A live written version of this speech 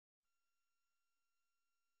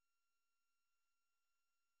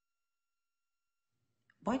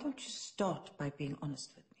Why don't you start by being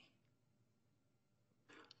honest with me?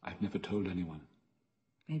 I've never told anyone.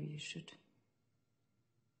 Maybe you should.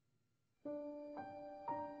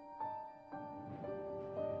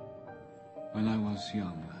 When I was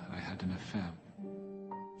young, I had an affair.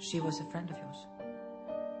 She was a friend of yours?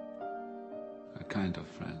 A kind of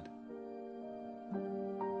friend.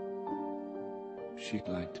 She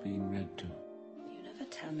liked being read to. You never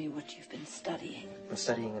tell me what you've been studying. I'm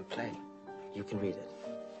studying a play. You can read it.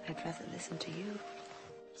 I'd rather listen to you.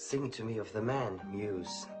 Sing to me of the man,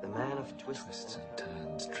 Muse, the man of twists and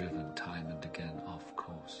turns, driven time and again off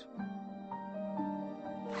course.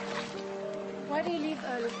 Why do you leave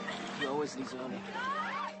early? He always leaves early.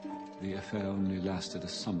 The affair only lasted a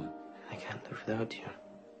summer. I can't live without you.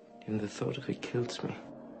 Even the thought of it kills me.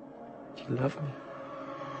 Do you love me?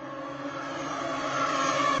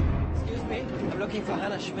 Excuse me, I'm looking for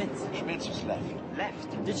Hanna Schmitz. Schmitz is left.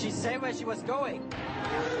 Left? Did she say where she was going?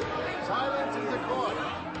 Silence in the court!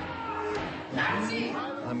 Nazi!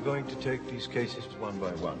 I'm going to take these cases one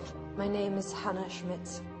by one. My name is Hanna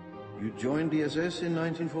Schmitz. You joined the SS in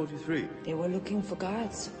 1943. They were looking for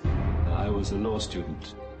guards. I was a law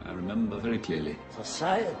student. I remember very clearly.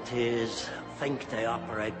 Societies think they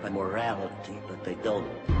operate by morality, but they don't.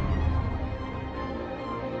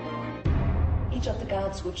 Each of the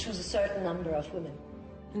guards would choose a certain number of women.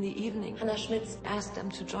 In the evening, Hanna Schmitz asked them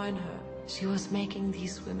to join her. She was making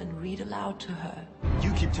these women read aloud to her.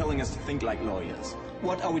 You keep telling us to think like lawyers.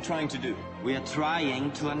 What are we trying to do? We are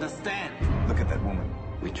trying to understand. Look at that woman.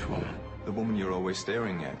 Which woman? The woman you're always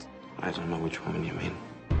staring at. I don't know which woman you mean.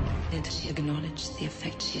 Did she acknowledge the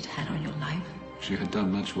effect she'd had on your life? She had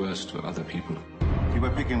done much worse to other people. You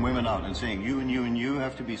were picking women out and saying you and you and you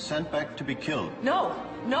have to be sent back to be killed. No,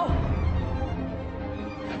 no.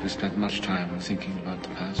 Have you spent much time thinking about the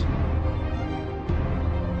past?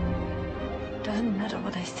 It doesn't matter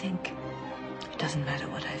what I think. It doesn't matter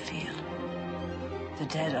what I feel. The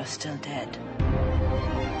dead are still dead.